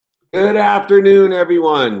Good afternoon,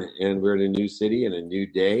 everyone. And we're in a new city and a new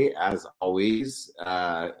day, as always.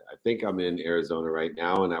 I think I'm in Arizona right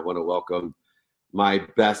now, and I want to welcome my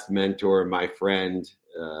best mentor, my friend.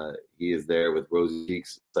 He is there with rosy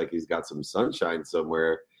cheeks. Looks like he's got some sunshine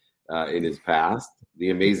somewhere in his past.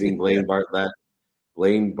 The amazing Blaine Bartlett,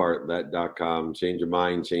 BlaineBartlett.com. Change your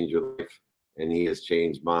mind, change your life. And he has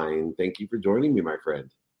changed mine. Thank you for joining me, my friend.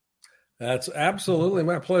 That's absolutely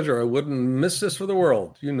my pleasure. I wouldn't miss this for the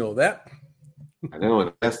world. You know that. I know.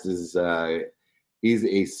 And Best is he's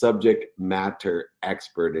a subject matter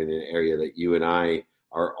expert in an area that you and I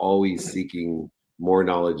are always seeking more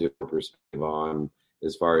knowledge and perspective on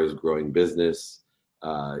as far as growing business.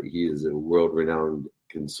 He is a world-renowned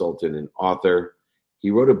consultant and author.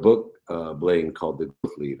 He wrote a book, Blaine, called The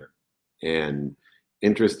Growth Leader. And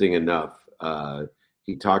interesting enough,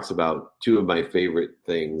 he talks about two of my favorite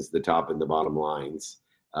things, the top and the bottom lines.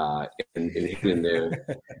 And in there,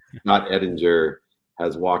 Scott Edinger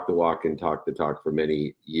has walked the walk and talked the talk for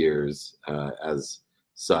many years. As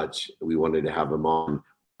such, we wanted to have him on.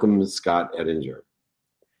 Welcome, Scott Edinger.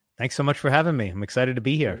 Thanks so much for having me. I'm excited to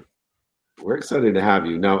be here. We're excited to have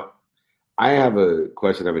you. Now, I have a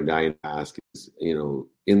question I've been dying to ask.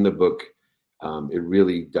 In the book, it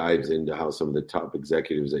really dives into how some of the top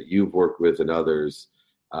executives that you've worked with and others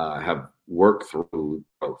have worked through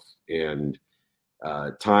growth. And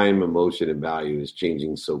time, emotion, and value is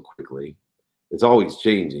changing so quickly. It's always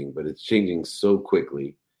changing, but it's changing so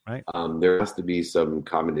quickly. Right. There has to be some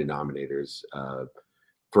common denominators.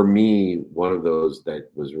 For me, one of those that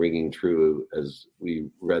was ringing true as we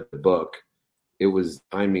read the book, it was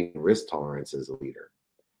timing risk tolerance as a leader.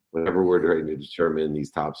 Whenever we're trying to determine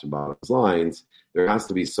these tops and bottoms lines, there has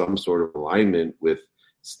to be some sort of alignment with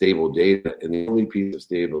stable data. And the only piece of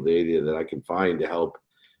stable data that I can find to help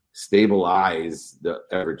stabilize the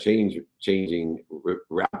ever-changing,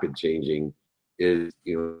 rapid changing is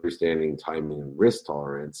understanding timing and risk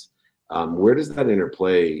tolerance. Where does that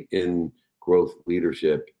interplay in growth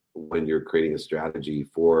leadership when you're creating a strategy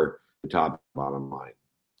for the top and bottom line?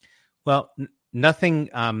 Well, nothing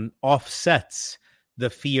offsets the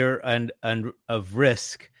fear and of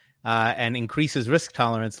risk and increases risk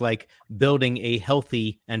tolerance like building a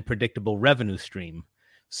healthy and predictable revenue stream.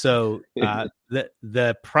 So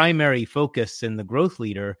the primary focus in the growth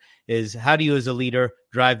leader is how do you as a leader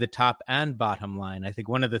drive the top and bottom line? I think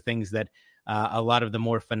one of the things that a lot of the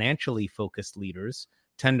more financially focused leaders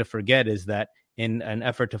tend to forget is that in an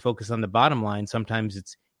effort to focus on the bottom line, sometimes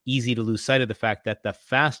it's easy to lose sight of the fact that the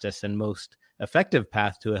fastest and most effective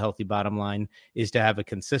path to a healthy bottom line is to have a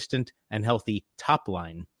consistent and healthy top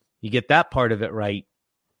line. You get that part of it right,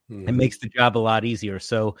 it makes the job a lot easier.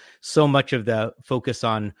 So much of the focus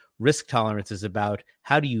on risk tolerance is about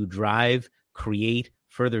how do you drive, create,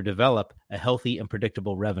 further develop a healthy and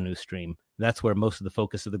predictable revenue stream. That's where most of the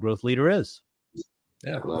focus of the growth leader is.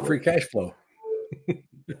 Yeah, free cash flow.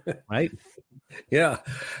 Right. Yeah.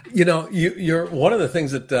 You're one of the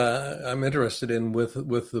things that I'm interested in with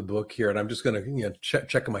the book here, and I'm just going to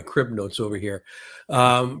check my crib notes over here.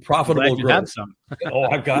 Profitable growth. Have some. Oh,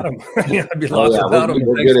 I've got them. I'd be lost without them.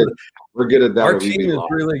 We're good at that. Our team is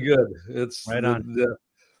really good. It's right on.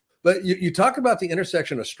 But you talk about the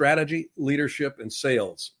intersection of strategy, leadership, and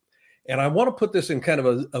sales. And I want to put this in kind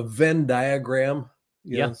of a Venn diagram,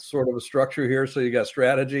 sort of a structure here. So you got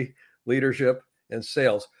strategy, leadership, and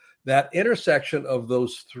sales. That intersection of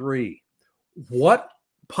those three, what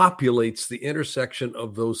populates the intersection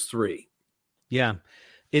of those three? Yeah.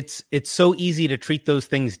 It's so easy to treat those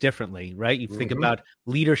things differently, right? You think about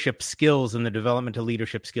leadership skills and the development of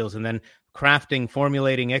leadership skills, and then crafting,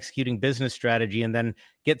 formulating, executing business strategy, and then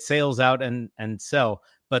get sales out and sell.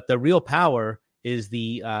 But the real power is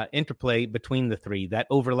the interplay between the three, that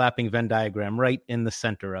overlapping Venn diagram right in the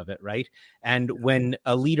center of it, right? And when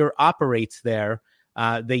a leader operates there,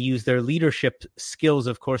 they use their leadership skills,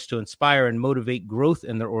 of course, to inspire and motivate growth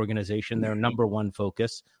in their organization, their number one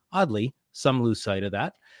focus. Oddly, some lose sight of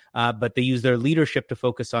that, but they use their leadership to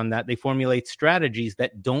focus on that. They formulate strategies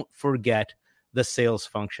that don't forget the sales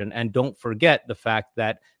function and don't forget the fact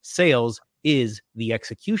that sales is the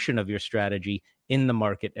execution of your strategy in the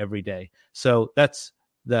market every day. So that's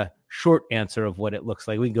the short answer of what it looks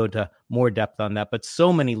like. We can go into more depth on that, but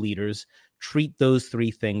so many leaders treat those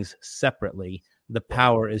three things separately. The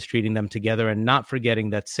power is treating them together and not forgetting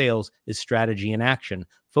that sales is strategy in action.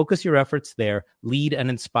 Focus your efforts there, lead and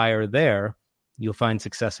inspire there. You'll find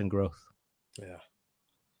success and growth. Yeah.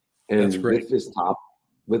 And that's great.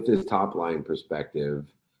 With this top line perspective,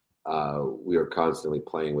 we are constantly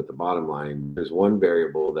playing with the bottom line. There's one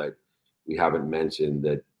variable that we haven't mentioned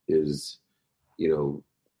that is,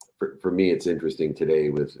 for me, it's interesting today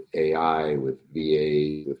with AI, with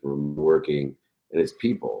VA, with remote working, and it's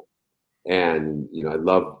people. And, I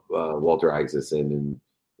love Walter Isaacson, and,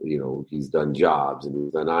 he's done Jobs and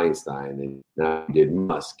he's done Einstein, and now he did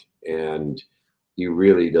Musk. And he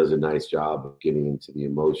really does a nice job of getting into the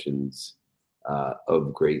emotions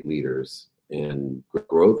of great leaders and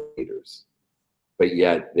growth leaders. But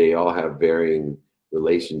yet they all have varying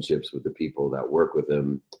relationships with the people that work with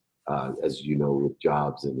them. As you know, with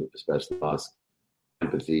Jobs and especially Musk,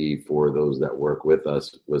 empathy for those that work with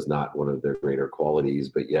us was not one of their greater qualities.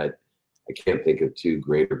 But yet I can't think of two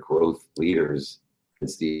greater growth leaders than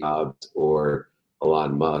Steve Jobs or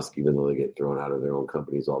Elon Musk, even though they get thrown out of their own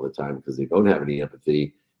companies all the time because they don't have any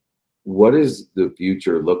empathy. What does the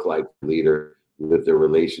future look like for leader with their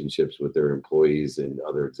relationships with their employees and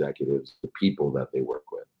other executives, the people that they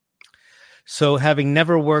work with? So having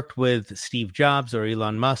never worked with Steve Jobs or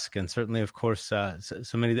Elon Musk, and certainly, of course, so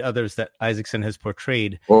many of the others that Isaacson has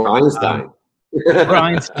portrayed. Or Einstein. Or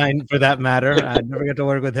Einstein, for that matter. I never got to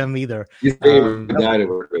work with him either. His favorite guy to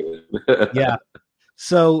work with him. Yeah.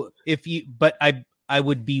 So but I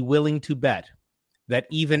would be willing to bet that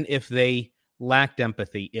even if they lacked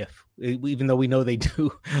empathy, even though we know they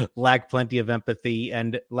do lack plenty of empathy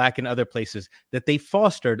and lack in other places, that they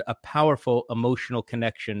fostered a powerful emotional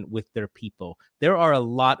connection with their people. There are a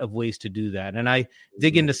lot of ways to do that. And I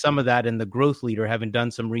dig into some of that in The Growth Leader, having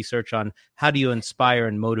done some research on how do you inspire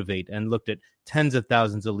and motivate, and looked at tens of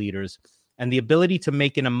thousands of leaders, and the ability to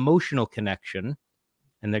make an emotional connection.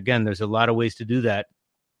 And again, there's a lot of ways to do that,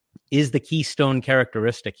 is the keystone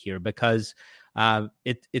characteristic here, because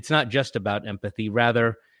it's not just about empathy,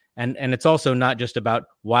 rather, and it's also not just about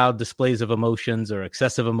wild displays of emotions or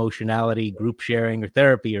excessive emotionality, group sharing or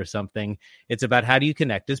therapy or something. It's about how do you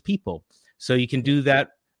connect as people. So you can do that.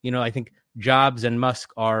 I think Jobs and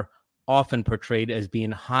Musk are often portrayed as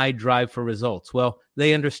being high drive for results. Well,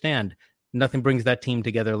 they understand nothing brings that team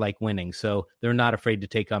together like winning. So they're not afraid to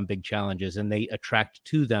take on big challenges, and they attract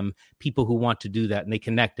to them people who want to do that, and they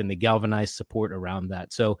connect and they galvanize support around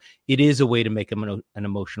that. So it is a way to make an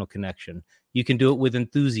emotional connection. You can do it with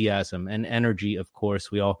enthusiasm and energy. Of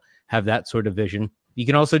course, we all have that sort of vision. You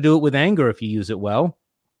can also do it with anger if you use it well.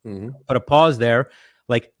 Put a pause there,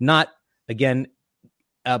 like not, again,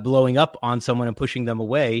 blowing up on someone and pushing them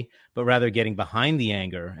away, but rather getting behind the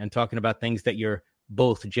anger and talking about things that you're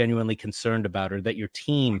both genuinely concerned about, or that your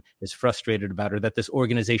team is frustrated about, or that this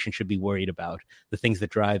organization should be worried about, the things that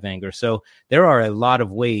drive anger. So there are a lot of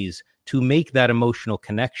ways to make that emotional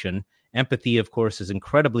connection. Empathy, of course, is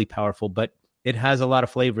incredibly powerful, but it has a lot of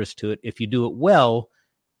flavors to it. If you do it well,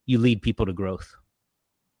 you lead people to growth.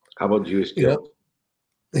 How about Jewish guilt?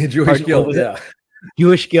 Jewish guilt, yeah.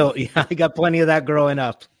 Jewish guilt. Yeah, I got plenty of that growing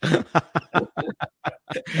up.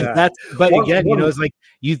 It's like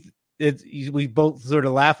we both sort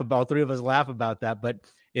of laugh about, three of us laugh about that, but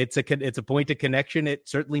it's a point of connection. It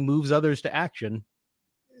certainly moves others to action.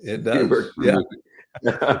 It does. Yeah.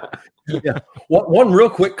 Yeah. One real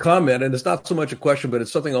quick comment, and it's not so much a question, but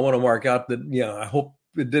it's something I want to mark out that, I hope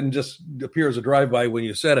it didn't just appear as a drive-by when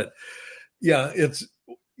you said it. Yeah.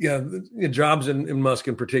 Jobs and Musk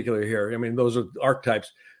in particular here. I mean, those are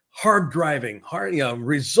archetypes. Hard driving,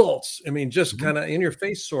 results. I mean, just kind of in your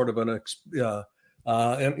face sort of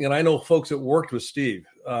and I know folks that worked with Steve,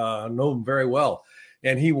 know him very well.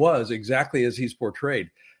 And he was exactly as he's portrayed.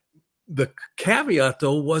 The caveat,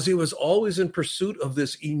 though, was he was always in pursuit of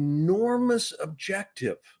this enormous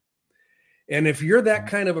objective. And if you're that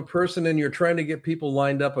kind of a person and you're trying to get people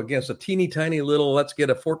lined up against a teeny tiny little, let's get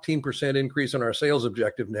a 14% increase in our sales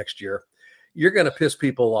objective next year, you're going to piss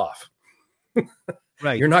people off.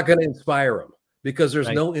 Right. You're not going to inspire them, because there's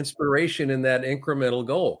no inspiration in that incremental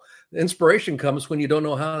goal. Inspiration comes when you don't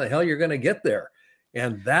know how the hell you're going to get there.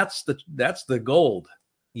 And that's the gold.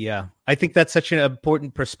 Yeah. I think that's such an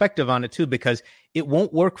important perspective on it too, because it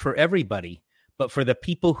won't work for everybody, but for the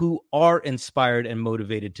people who are inspired and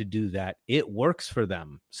motivated to do that, it works for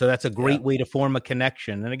them. So that's a great way to form a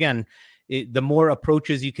connection. And again, the more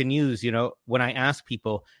approaches you can use, when I ask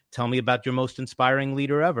people, tell me about your most inspiring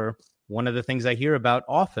leader ever, one of the things I hear about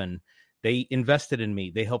often, they invested in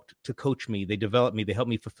me. They helped to coach me. They developed me. They helped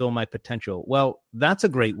me fulfill my potential. Well, that's a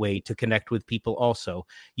great way to connect with people also.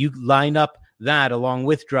 You line up that along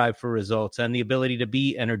with drive for results and the ability to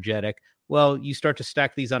be energetic. Well, you start to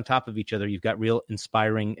stack these on top of each other. You've got real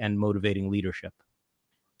inspiring and motivating leadership.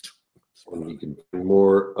 And you can learn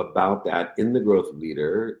more about that in The Growth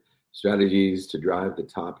Leader, strategies to drive the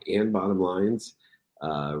top and bottom lines,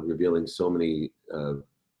 revealing so many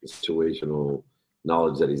situational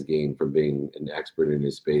knowledge that he's gained from being an expert in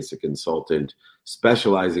his space, a consultant,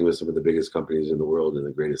 specializing with some of the biggest companies in the world and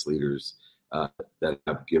the greatest leaders that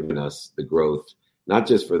have given us the growth, not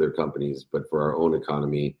just for their companies, but for our own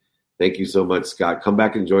economy. Thank you so much, Scott. Come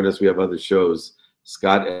back and join us. We have other shows.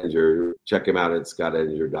 Scott Edinger, check him out at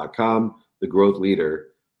scottedinger.com. The Growth Leader.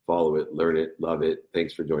 Follow it, learn it, love it.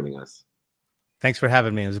 Thanks for joining us. Thanks for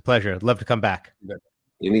having me. It was a pleasure. I'd love to come back.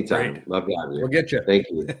 Anytime. Great. Love to have you. We'll get you. Thank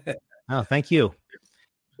you. Oh, thank you.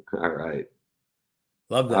 All right.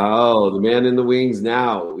 Love that. Oh, the man in the wings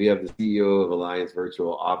now. We have the CEO of Alliance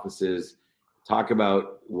Virtual Offices. Talk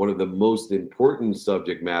about one of the most important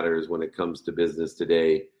subject matters when it comes to business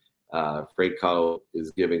today. Frank Cottle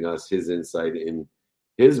is giving us his insight in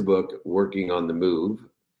his book, Working on the Move,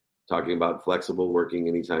 talking about flexible working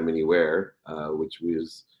anytime, anywhere, which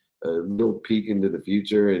was a little peek into the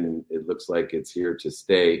future, and it looks like it's here to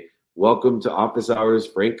stay. Welcome to Office Hours,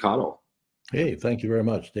 Frank Cottle. Hey, thank you very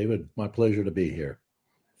much, David. My pleasure to be here.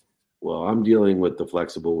 Well, I'm dealing with the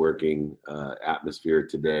flexible working atmosphere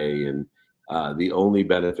today, and the only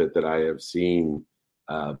benefit that I have seen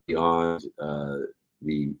beyond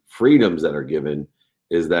the freedoms that are given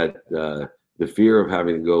is that the fear of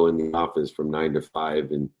having to go in the office from 9 to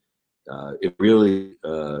 5, and it really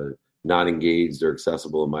not engaged or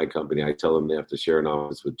accessible in my company. I tell them they have to share an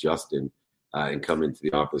office with Justin and come into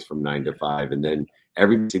the office from 9 to 5, and then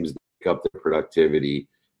everybody seems to pick up their productivity,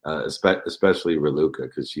 especially Raluca,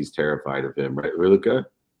 because she's terrified of him, right, Raluca?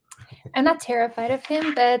 I'm not terrified of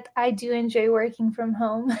him, but I do enjoy working from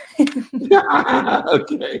home.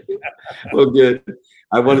 Okay. Well, good.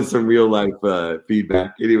 I wanted some real life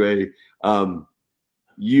feedback. Anyway,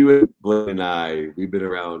 you and Blaine and I, we've been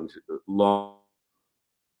around long.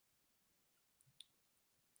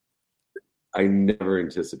 I never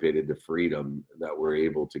anticipated the freedom that we're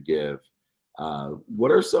able to give.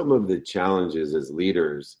 What are some of the challenges as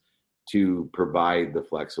leaders to provide the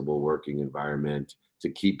flexible working environment to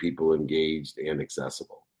keep people engaged and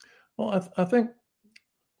accessible? Well, I think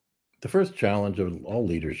the first challenge of all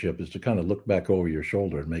leadership is to kind of look back over your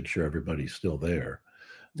shoulder and make sure everybody's still there.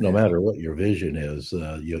 No matter what your vision is,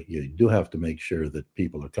 you do have to make sure that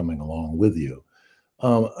people are coming along with you.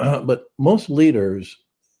 But most leaders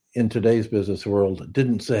in today's business world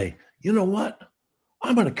didn't say, you know what,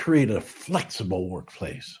 I'm going to create a flexible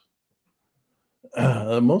workplace.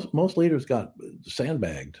 Most leaders got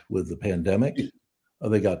sandbagged with the pandemic.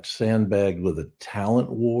 They got sandbagged with the talent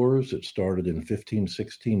wars that started in 15,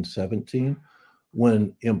 16, 17,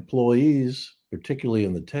 when employees, particularly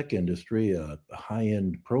in the tech industry,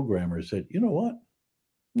 high-end programmers said, you know what?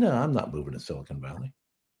 No, I'm not moving to Silicon Valley.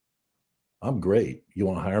 I'm great. You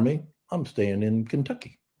want to hire me? I'm staying in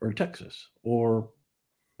Kentucky or Texas or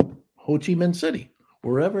Ho Chi Minh City,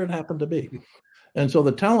 wherever it happened to be. And so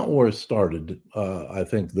the talent wars started, I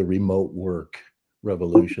think, the remote work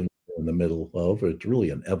revolution in the middle of. It's really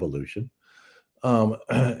an evolution.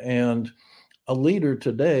 And a leader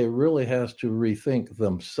today really has to rethink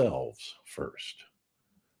themselves first.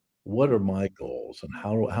 What are my goals and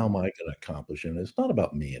how am I going to accomplish it? And it's not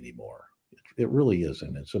about me anymore. It really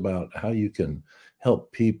isn't. It's about how you can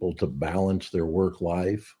help people to balance their work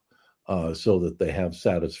life so that they have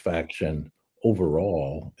satisfaction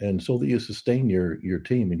overall, and so that you sustain your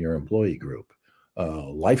team and your employee group.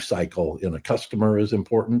 Life cycle in a customer is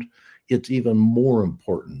important. It's even more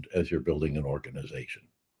important as you're building an organization.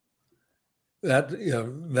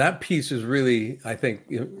 That piece is really, I think,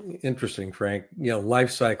 interesting, Frank.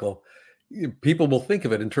 Life cycle. People will think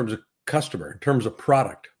of it in terms of customer, in terms of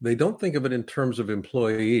product. They don't think of it in terms of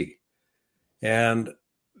employee. And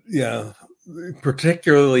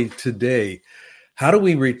particularly today, how do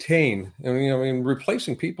we retain?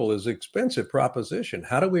 Replacing people is an expensive proposition.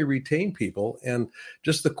 How do we retain people? And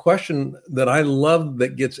just the question that I love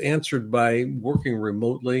that gets answered by working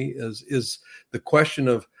remotely is the question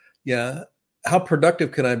of, how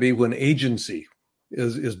productive can I be when agency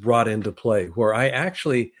is brought into play, where I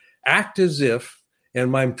actually act as if,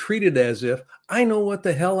 and I'm treated as if I know what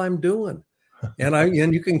the hell I'm doing.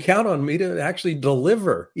 And you can count on me to actually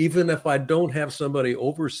deliver, even if I don't have somebody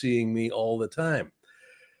overseeing me all the time.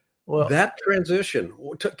 Well, that transition,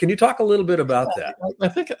 can you talk a little bit about that? I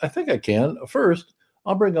think I can. First,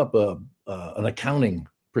 I'll bring up an accounting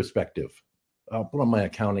perspective. I'll put on my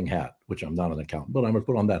accounting hat, which I'm not an accountant, but I'm going to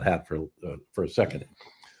put on that hat for a second.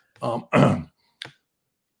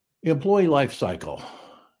 Employee life cycle.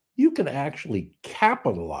 You can actually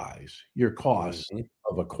capitalize your costs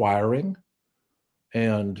of acquiring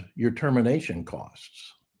and your termination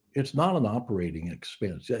costs. It's not an operating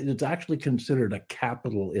expense. It's actually considered a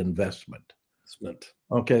capital investment.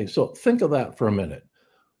 Okay, so think of that for a minute.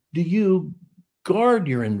 Do you guard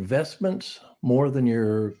your investments more than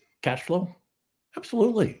your cash flow?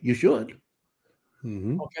 Absolutely, you should.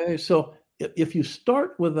 Okay, so if you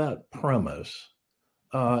start with that premise,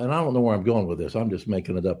 and I don't know where I'm going with this, I'm just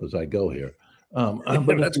making it up as I go here.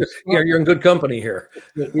 But you're in good company here.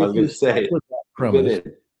 I was going to say with that premise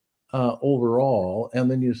overall, and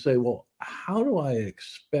then you say, well, how do I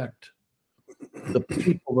expect the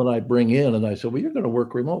people that I bring in? And I say, well, you're going to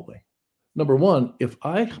work remotely. Number one, if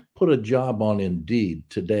I put a job on Indeed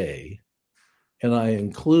today and I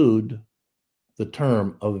include the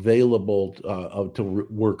term available to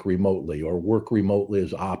work remotely, or work remotely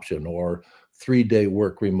is option, or 3-day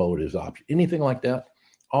work remote is option, anything like that,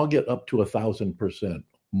 I'll get up to 1,000%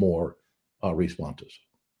 more responses.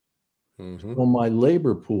 Well, my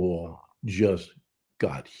labor pool just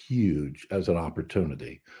got huge as an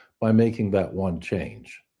opportunity by making that one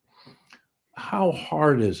change. How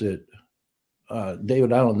hard is it?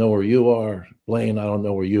 David, I don't know where you are. Blaine, I don't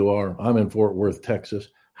know where you are. I'm in Fort Worth, Texas.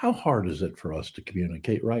 How hard is it for us to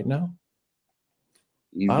communicate right now?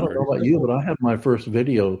 I don't know about you, but I had my first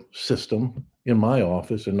video system in my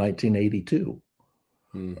office in 1982.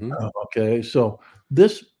 Okay, so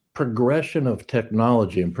this progression of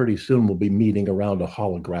technology, and pretty soon we'll be meeting around a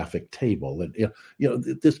holographic table. That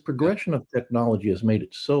this progression of technology has made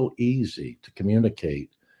it so easy to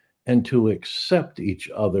communicate and to accept each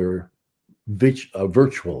other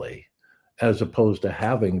virtually, as opposed to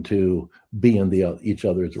having to be in each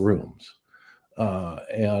other's rooms.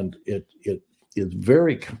 And it is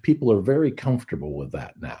people are very comfortable with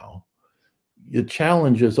that now. The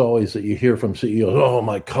challenge is always that you hear from CEOs, oh,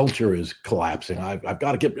 my culture is collapsing. I've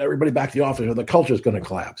got to get everybody back to the office or the culture is going to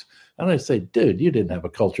collapse. And I say, dude, you didn't have a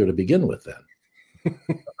culture to begin with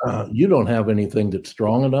then. You don't have anything that's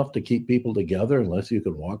strong enough to keep people together unless you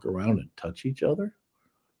can walk around and touch each other.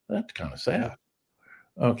 That's kind of sad.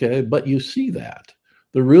 Okay, but you see that.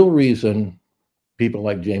 The real reason people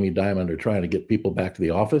like Jamie Dimon are trying to get people back to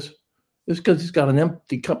the office is because he's got an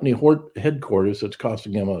empty company headquarters that's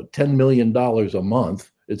costing him $10 million a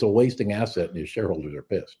month. It's a wasting asset, and his shareholders are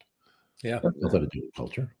pissed. Yeah. That's nothing to do with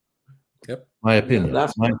culture. Yep. My opinion.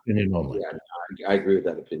 That's my opinion only. Yeah, I agree with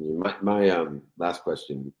that opinion. My last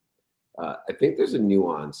question. I think there's a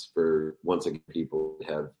nuance for, once again, people that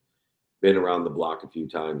have been around the block a few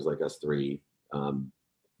times, like us three.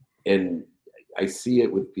 And I see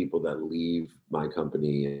it with people that leave my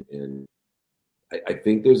company, and I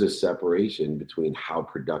think there's a separation between how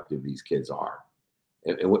productive these kids are.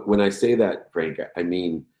 And when I say that, Frank, I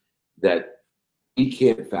mean that we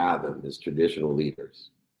can't fathom as traditional leaders,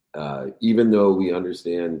 even though we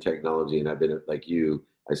understand technology. And I've been, like you,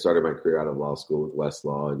 I started my career out of law school with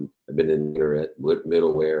Westlaw, and I've been in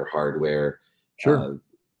middleware, hardware,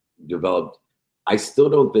 developed. I still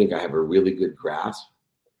don't think I have a really good grasp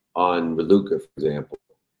on Raluca, for example,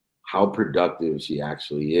 how productive she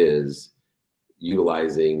actually is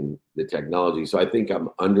utilizing the technology. So I think I'm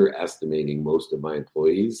underestimating most of my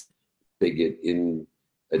employees. They get in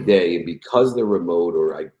a day, and because they're remote,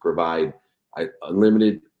 or I provide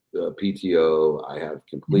unlimited PTO, I have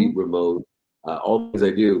complete remote, all the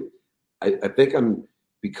things I do. I think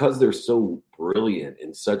because they're so brilliant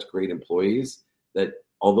and such great employees, that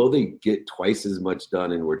although they get twice as much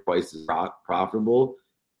done and we're twice as profitable,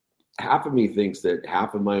 half of me thinks that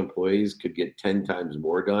half of my employees could get 10 times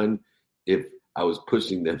more done if I was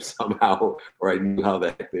pushing them somehow, or I knew how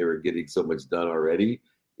the heck they were getting so much done already.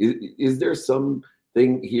 Is there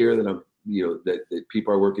something here that that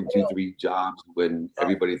people are working 2-3 jobs when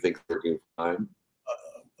everybody thinks they're working time?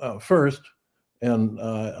 First, and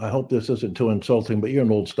I hope this isn't too insulting, but you're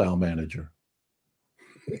an old style manager.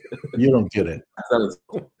 You don't get it.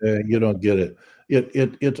 You don't get it.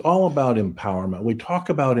 It's all about empowerment. We talk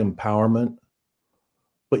about empowerment,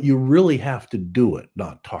 but you really have to do it,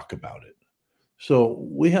 not talk about it. So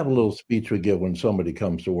we have a little speech we give when somebody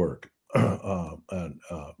comes to work.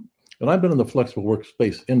 And I've been in the flexible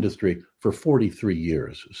workspace industry for 43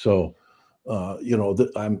 years. So,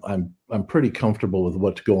 I'm pretty comfortable with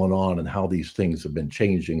what's going on and how these things have been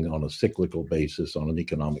changing on a cyclical basis, on an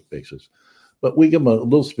economic basis. But we give them a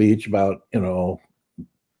little speech about,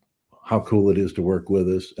 how cool it is to work with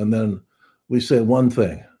us. And then we say one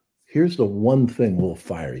thing. Here's the one thing we'll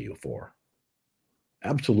fire you for.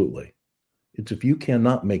 Absolutely. It's if you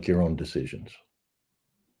cannot make your own decisions.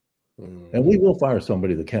 And we will fire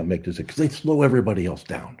somebody that can't make decisions, because they slow everybody else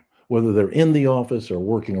down, whether they're in the office or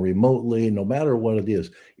working remotely, no matter what it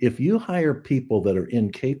is. If you hire people that are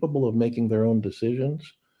incapable of making their own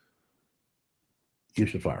decisions, you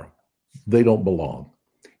should fire them. They don't belong.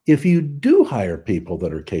 If you do hire people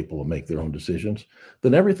that are capable of making their own decisions,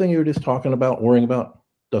 then everything you're just talking about, worrying about,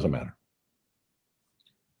 doesn't matter.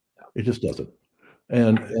 It just doesn't.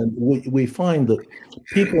 And we find that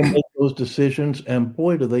people make those decisions, and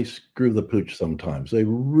boy, do they screw the pooch sometimes. They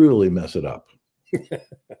really mess it up.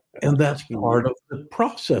 And that's part of the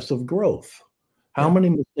process of growth. How many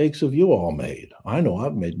mistakes have you all made? I know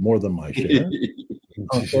I've made more than my share.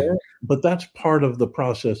 Okay? But that's part of the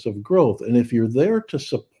process of growth. And if you're there to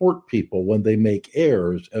support people when they make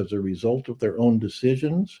errors as a result of their own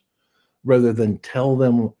decisions, rather than tell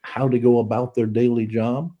them how to go about their daily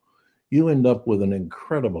job, you end up with an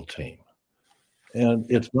incredible team. And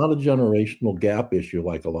it's not a generational gap issue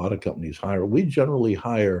like a lot of companies hire. We generally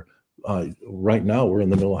hire, right now, we're in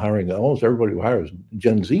the middle of hiring. Almost everybody who hires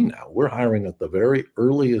Gen Z now. We're hiring at the very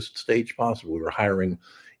earliest stage possible. We're hiring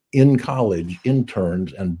in college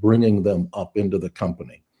interns and bringing them up into the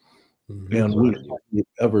company. And we don't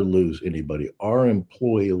ever lose anybody. Our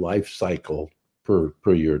employee life cycle per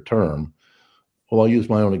year term, well, I'll use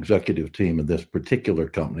my own executive team in this particular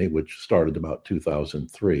company, which started about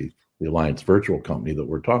 2003, the Alliance Virtual company that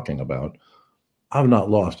we're talking about. I've not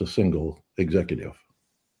lost a single executive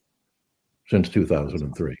since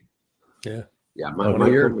 2003. Yeah. My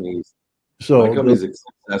company's so my company's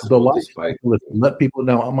successful despite. Let people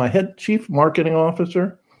know. My head chief marketing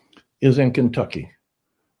officer is in Kentucky.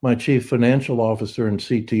 My chief financial officer and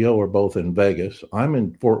CTO are both in Vegas. I'm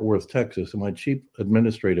in Fort Worth, Texas, and my chief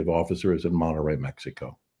administrative officer is in Monterrey,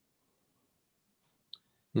 Mexico.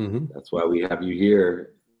 That's why we have you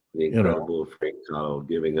here, the incredible Frank Cottle,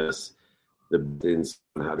 giving us the hints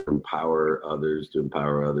on how to empower others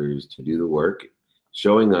to do the work,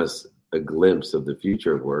 showing us a glimpse of the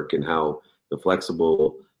future of work and how the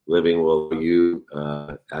flexible living will allow you,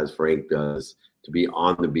 as Frank does, to be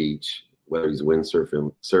on the beach, whether he's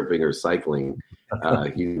windsurfing or cycling.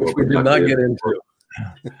 Which we did not get into.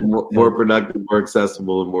 More productive, more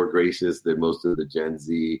accessible, and more gracious than most of the Gen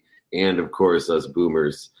Z, and of course us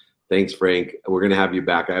boomers. Thanks, Frank. We're going to have you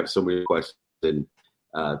back. I have so many questions, and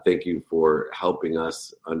thank you for helping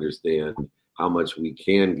us understand how much we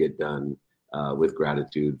can get done with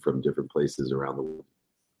gratitude from different places around the world.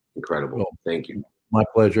 Incredible. Well, thank you. My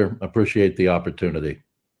pleasure. Appreciate the opportunity.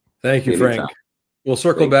 Thank you, Frank. We'll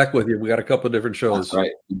circle back with you. We got a couple of different shows. That's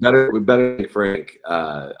right. We better make Frank.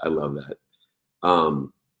 I love that.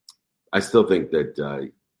 I still think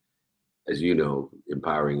that, as you know,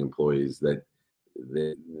 empowering employees, that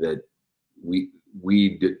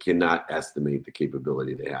we cannot estimate the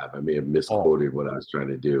capability they have. I may have misquoted what I was trying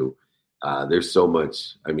to do. There's so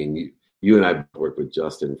much. I mean, you and I work with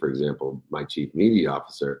Justin, for example, my chief media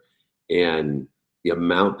officer, and the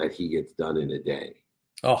amount that he gets done in a day.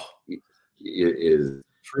 Is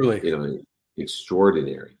truly,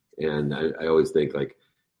 extraordinary. And I always think, like,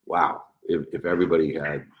 wow, if everybody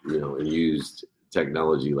had, and used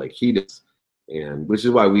technology like he does, and which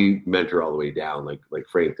is why we mentor all the way down, like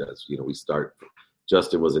Frank does. We start.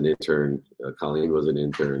 Justin was an intern. Colleen was an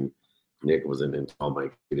intern. Nick was an intern. All my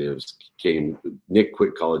creatives came. Nick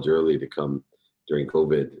quit college early to come during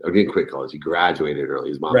COVID. Or didn't quit college. He graduated early.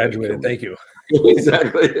 His mom graduated. Thank you.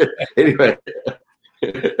 Exactly. Anyway.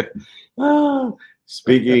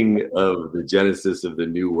 Speaking of the genesis of the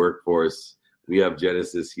new workforce, we have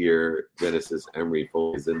Genesis here. Genesis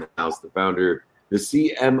Emery-Foley is in the house, the founder, the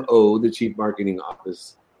CMO, the Chief Marketing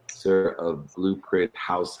Officer of Blueprint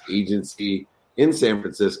House Agency in San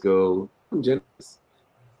Francisco. Genesis.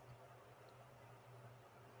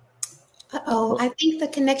 I think the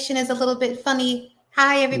connection is a little bit funny.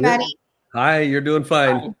 Hi, everybody. Yeah. Hi, you're doing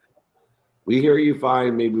fine. Hi. We hear you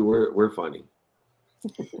fine. Maybe we're funny.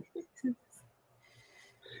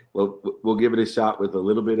 Well, we'll give it a shot with a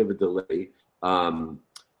little bit of a delay.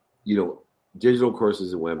 Digital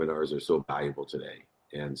courses and webinars are so valuable today,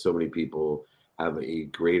 and so many people have a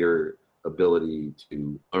greater ability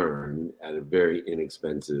to learn at a very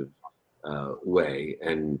inexpensive way.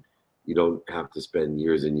 And you don't have to spend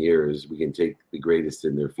years and years. We can take the greatest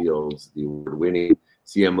in their fields, the award-winning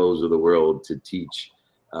CMOs of the world, to teach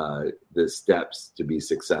the steps to be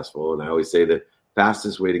successful. And I always say that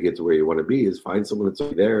fastest way to get to where you want to be is find someone that's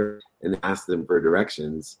already there and ask them for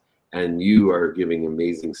directions. And you are giving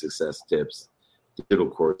amazing success tips, digital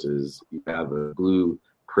courses. You have a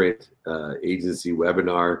Blueprint agency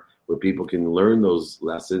webinar where people can learn those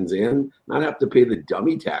lessons and not have to pay the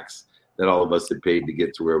dummy tax that all of us have paid to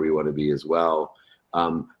get to where we want to be as well.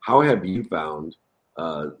 How have you found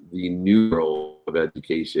the new role of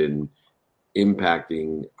education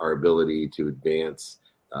impacting our ability to advance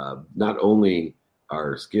not only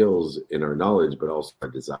our skills and our knowledge, but also our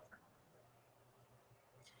desire?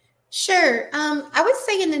 Sure. I would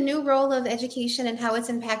say in the new role of education and how it's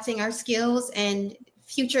impacting our skills and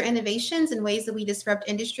future innovations and ways that we disrupt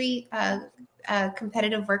industry,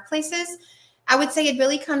 competitive workplaces. I would say it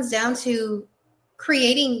really comes down to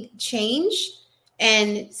creating change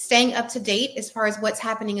and staying up to date as far as what's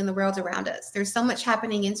happening in the world around us. There's so much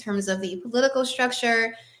happening in terms of the political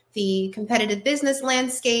structure, the competitive business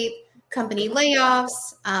landscape, company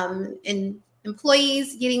layoffs, and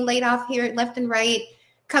employees getting laid off here left and right,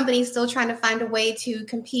 companies still trying to find a way to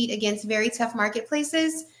compete against very tough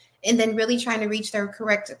marketplaces, and then really trying to reach their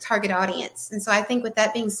correct target audience. And so I think with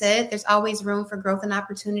that being said, there's always room for growth and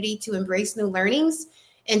opportunity to embrace new learnings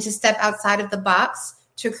and to step outside of the box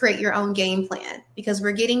to create your own game plan, because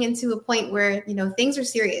we're getting into a point where, things are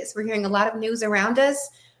serious. We're hearing a lot of news around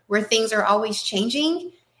us where things are always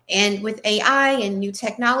changing. And with AI and new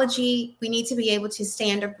technology, we need to be able to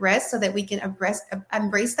stand abreast so that we can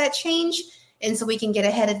embrace that change. And so we can get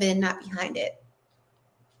ahead of it and not behind it.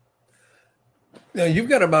 Now, you've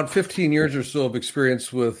got about 15 years or so of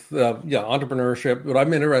experience with entrepreneurship, but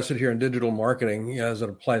I'm interested here in digital marketing as it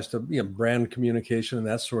applies to brand communication and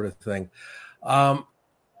that sort of thing.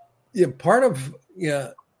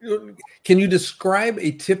 Can you describe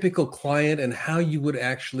a typical client and how you would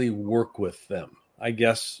actually work with them? I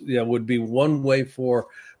guess would be one way for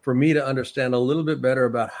me to understand a little bit better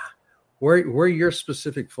about where your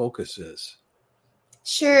specific focus is.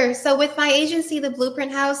 Sure. So with my agency, The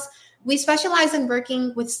Blueprint House, we specialize in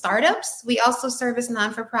working with startups. We also service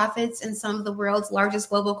non-for-profits and some of the world's largest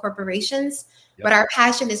global corporations. Yep. But our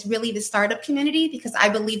passion is really the startup community, because I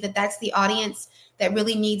believe that that's the audience that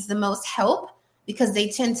really needs the most help, because they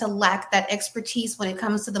tend to lack that expertise when it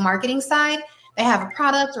comes to the marketing side. They have a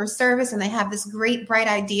product or service and they have this great, bright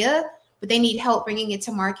idea, but they need help bringing it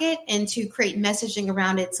to market and to create messaging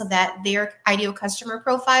around it so that their ideal customer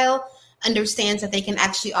profile understands that they can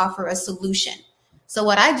actually offer a solution. So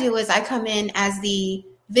what I do is I come in as the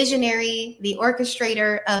visionary, the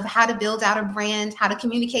orchestrator of how to build out a brand, how to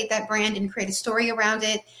communicate that brand and create a story around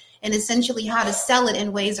it, and essentially how to sell it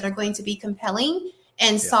in ways that are going to be compelling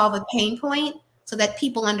and solve a pain point so that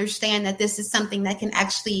people understand that this is something that can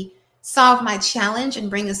actually solve my challenge and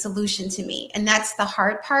bring a solution to me. And that's the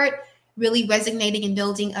hard part, really resonating and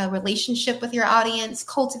building a relationship with your audience,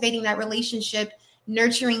 cultivating that relationship,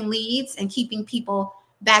 nurturing leads, and keeping people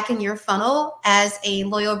back in your funnel as a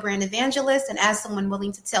loyal brand evangelist and as someone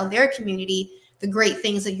willing to tell their community the great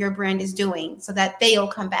things that your brand is doing so that they'll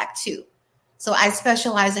come back too. So I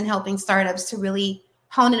specialize in helping startups to really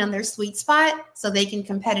hone in on their sweet spot so they can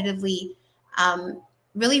competitively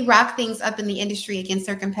really rock things up in the industry against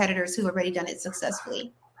their competitors who have already done it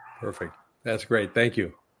successfully. Perfect. That's great. Thank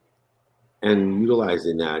you. And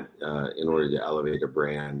utilizing that in order to elevate a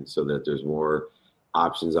brand so that there's more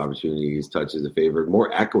options, opportunities, touches of favor,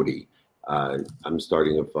 more equity. I'm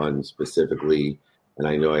starting a fund specifically, and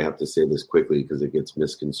I know I have to say this quickly because it gets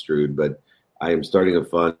misconstrued, but I am starting a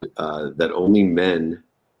fund that only men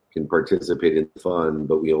can participate in the fund,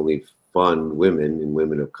 but we only fund women and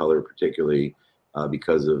women of color particularly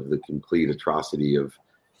because of the complete atrocity of,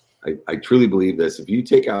 I truly believe this. If you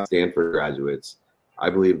take out Stanford graduates, I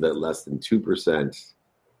believe that less than 2%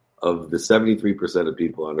 of the 73% of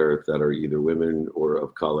people on earth that are either women or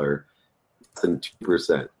of color, less than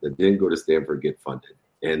 2% that didn't go to Stanford get funded.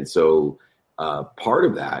 And so part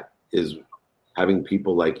of that is having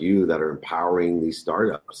people like you that are empowering these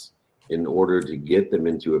startups in order to get them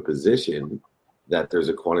into a position that there's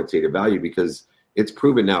a quantitative value, because it's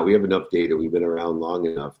proven now. We have enough data. We've been around long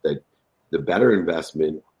enough that the better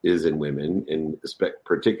investment is in women, and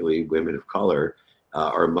particularly women of color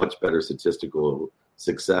are much better statistical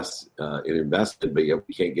success in investment, but yet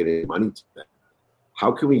we can't get any money to them.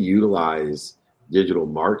 How can we utilize digital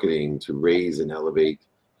marketing to raise and elevate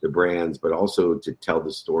the brands, but also to tell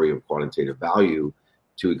the story of quantitative value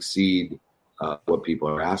to exceed what people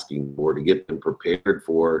are asking for, to get them prepared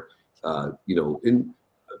for,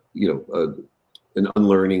 an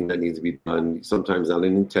unlearning that needs to be done, sometimes not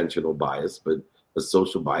an intentional bias, but a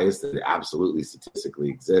social bias that absolutely statistically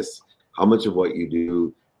exists. How much of what you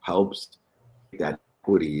do helps that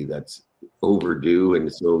equity that's overdue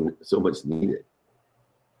and so much needed?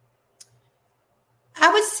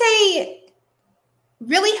 I would say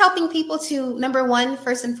really helping people to, number one,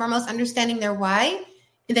 first and foremost, understanding their why,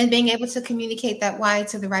 and then being able to communicate that why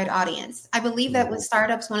to the right audience. I believe that with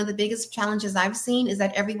startups, one of the biggest challenges I've seen is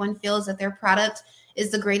that everyone feels that their product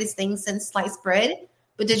is the greatest thing since sliced bread.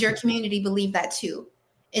 But does your community believe that too?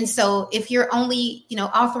 And so if you're only,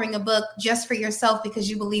 authoring a book just for yourself because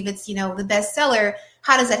you believe it's, the bestseller,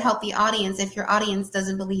 how does that help the audience if your audience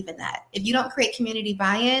doesn't believe in that? If you don't create community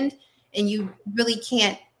buy-in and you really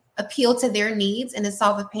can't appeal to their needs and to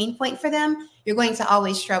solve a pain point for them, you're going to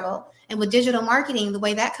always struggle. And with digital marketing, the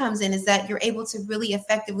way that comes in is that you're able to really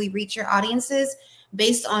effectively reach your audiences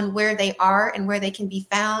based on where they are and where they can be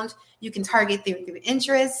found. You can target their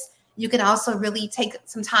interests. You can also really take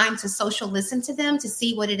some time to social listen to them to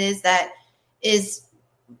see what it is that is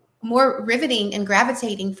more riveting and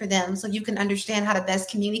gravitating for them, so you can understand how to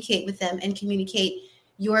best communicate with them and communicate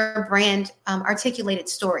your brand articulated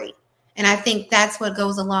story. And I think that's what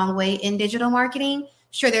goes a long way in digital marketing.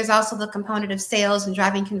 Sure, there's also the component of sales and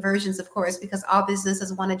driving conversions, of course, because all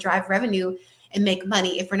businesses want to drive revenue and make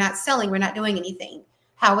money. If we're not selling, we're not doing anything.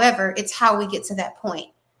 However, it's how we get to that point.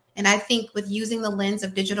 And I think with using the lens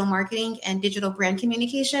of digital marketing and digital brand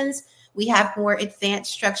communications, we have more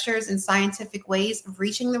advanced structures and scientific ways of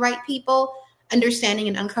reaching the right people, understanding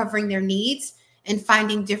and uncovering their needs, and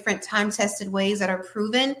finding different time-tested ways that are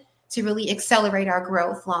proven to really accelerate our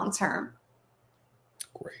growth long-term.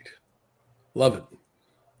 Great. Love it.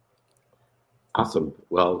 Awesome.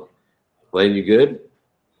 Well, Blaine, you good?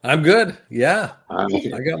 I'm good. Yeah. I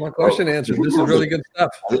got my question answered. This is really good stuff.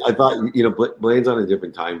 I thought, Blaine's on a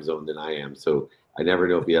different time zone than I am, so I never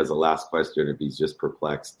know if he has a last question or if he's just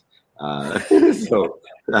perplexed. So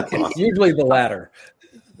that's awesome. Usually the latter.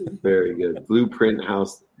 Very good.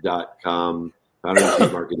 Blueprinthouse.com, founder and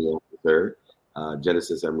chief marketing officer,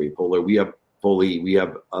 Genesis Emery-Foley. We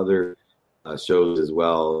have other shows as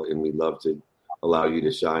well, and we'd love to allow you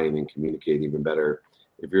to shine and communicate even better.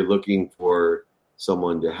 If you're looking for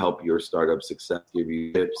someone to help your startup success, give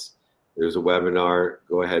you tips, there's a webinar.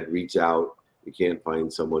 Go ahead, reach out. You can't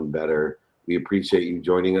find someone better. We appreciate you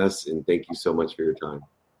joining us, and thank you so much for your time.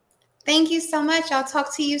 Thank you so much. I'll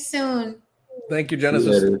talk to you soon. Thank you,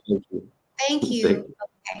 Genesis. Thank you.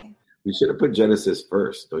 Okay. We should have put Genesis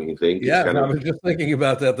first, don't you think? Yeah, I was just thinking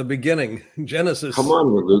about that at the beginning. Genesis. Come on,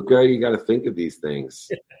 Raluca. You got to think of these things.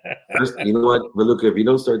 First, you know what, Raluca, if you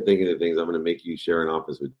don't start thinking of things, I'm going to make you share an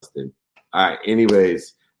office with Justin. All right.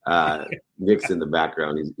 Anyways, Nick's in the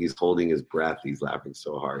background. He's holding his breath. He's laughing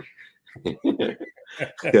so hard.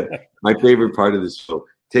 My favorite part of the show.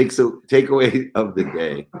 Takeaway of the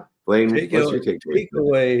day. Blaine, what's your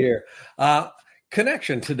takeaway here?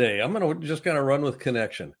 Connection today. I'm going to just kind of run with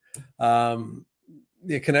connection.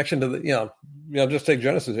 The connection to the, just take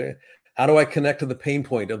Genesis. How do I connect to the pain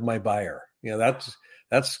point of my buyer?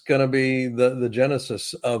 That's going to be the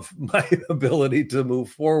genesis of my ability to move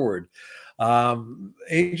forward.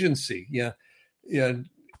 Agency.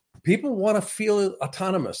 People want to feel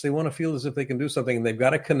autonomous. They want to feel as if they can do something, and they've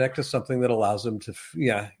got to connect to something that allows them to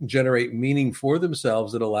generate meaning for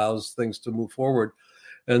themselves, that allows things to move forward.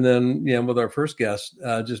 And then, with our first guest,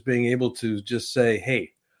 just being able to just say,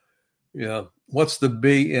 hey, what's the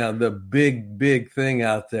big thing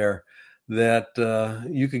out there that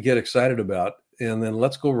you could get excited about, and then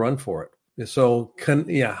let's go run for it. So,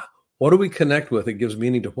 what do we connect with? It gives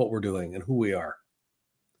meaning to what we're doing and who we are.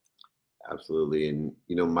 Absolutely. And,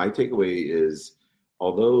 my takeaway is,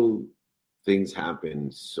 although things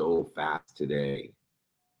happen so fast today,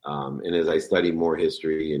 and as I study more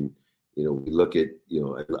history and, we look at,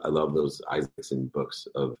 I love those Isaacson books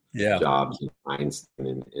of Jobs and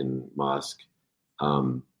Einstein and Musk.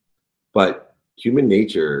 But human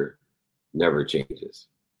nature never changes.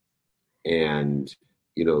 And,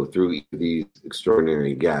 through these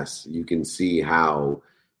extraordinary guests, you can see how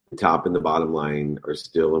the top and the bottom line are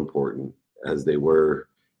still important as they were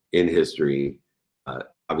in history.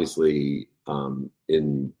 Obviously,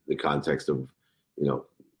 in the context of,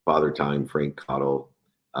 Father Time, Frank Cottle,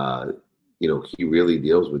 he really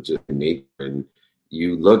deals with just nature. And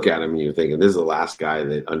you look at him and you're thinking, this is the last guy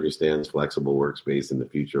that understands flexible workspace and the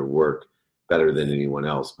future of work better than anyone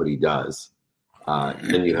else, but he does.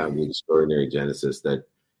 Then you have the extraordinary Genesis that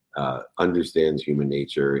understands human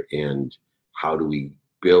nature and how do we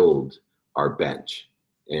build our bench.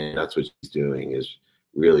 And that's what she's doing, is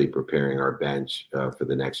really preparing our bench for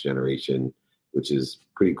the next generation, which is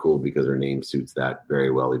pretty cool because her name suits that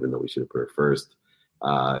very well, even though we should have put her first.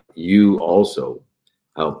 You also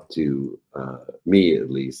helped to, me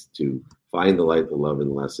at least, to find the light, the love,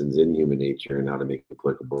 and lessons in human nature and how to make it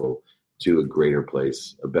applicable to a greater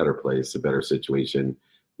place, a better situation,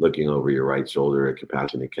 looking over your right shoulder at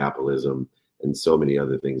compassionate capitalism and so many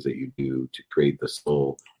other things that you do to create the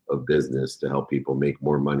soul of business to help people make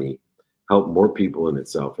more money, help more people in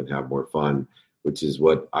itself, and have more fun, which is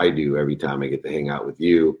what I do every time I get to hang out with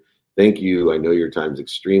you. Thank you. I know your time's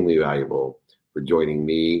extremely valuable for joining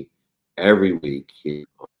me every week here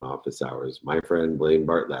on Office Hours. My friend Blaine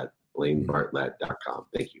Bartlett, blainebartlett.com.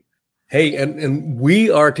 Thank you. Hey, and we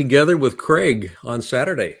are together with Craig on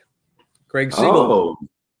Saturday. Craig Siegel. Oh,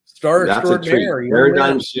 Star That's a treat. extraordinaire.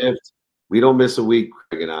 Paradigm shift. We don't miss a week,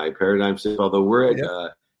 Craig and I. Paradigm shift. Although we're at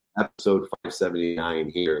episode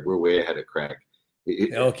 579 here, we're way ahead of Craig.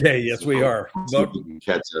 Okay, yes, we are. But you can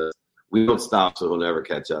catch us. We don't stop, so he'll never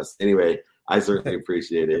catch us. Anyway, I certainly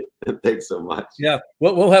appreciate it. Thanks so much. Yeah,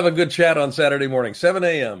 we'll have a good chat on Saturday morning, 7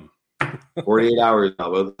 a.m. 48 hours.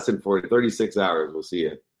 Well, less than 36 hours. We'll see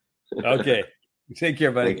you. Okay. Take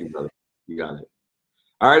care, buddy. Thank you, brother. You got it.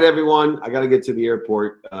 All right, everyone. I got to get to the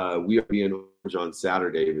airport. We are being Orange on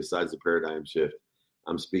Saturday. Besides the paradigm shift,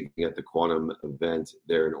 I'm speaking at the Quantum event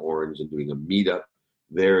there in Orange and doing a meetup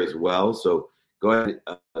there as well. So go ahead.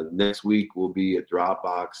 Next week we'll be at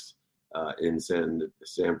Dropbox in San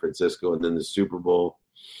Francisco, and then the Super Bowl,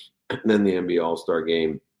 and then the NBA All-Star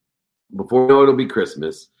Game. Before you know it, it'll be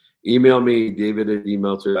Christmas. Email me,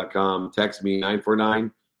 david@dmeltzer.com. Text me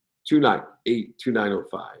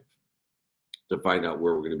 949-298-2905 to find out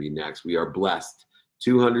where we're going to be next. We are blessed.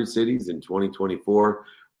 200 cities in 2024,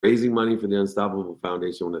 raising money for the Unstoppable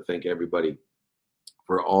Foundation. I want to thank everybody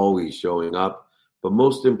for always showing up. But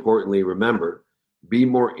most importantly, remember, be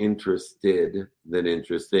more interested than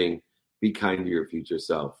interesting. Be kind to your future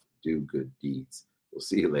self. Do good deeds. We'll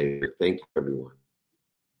see you later. Thank you, everyone.